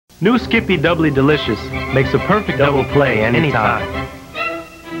New Skippy Doubly Delicious makes a perfect double play anytime.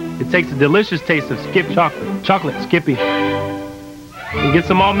 It takes the delicious taste of Skippy chocolate Skippy, and gets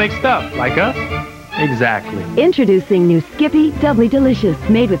them all mixed up, like us. Exactly. Introducing new Skippy Doubly Delicious,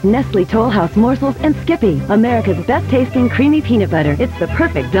 made with Nestle Toll House morsels and Skippy, America's best-tasting creamy peanut butter. It's the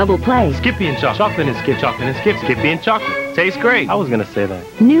perfect double play. Skippy and chocolate and Skip, chocolate and Skip, Skippy and chocolate. Tastes great. I was gonna say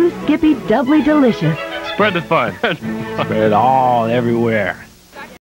that. New Skippy Doubly Delicious. Spread the fun. Spread it all everywhere.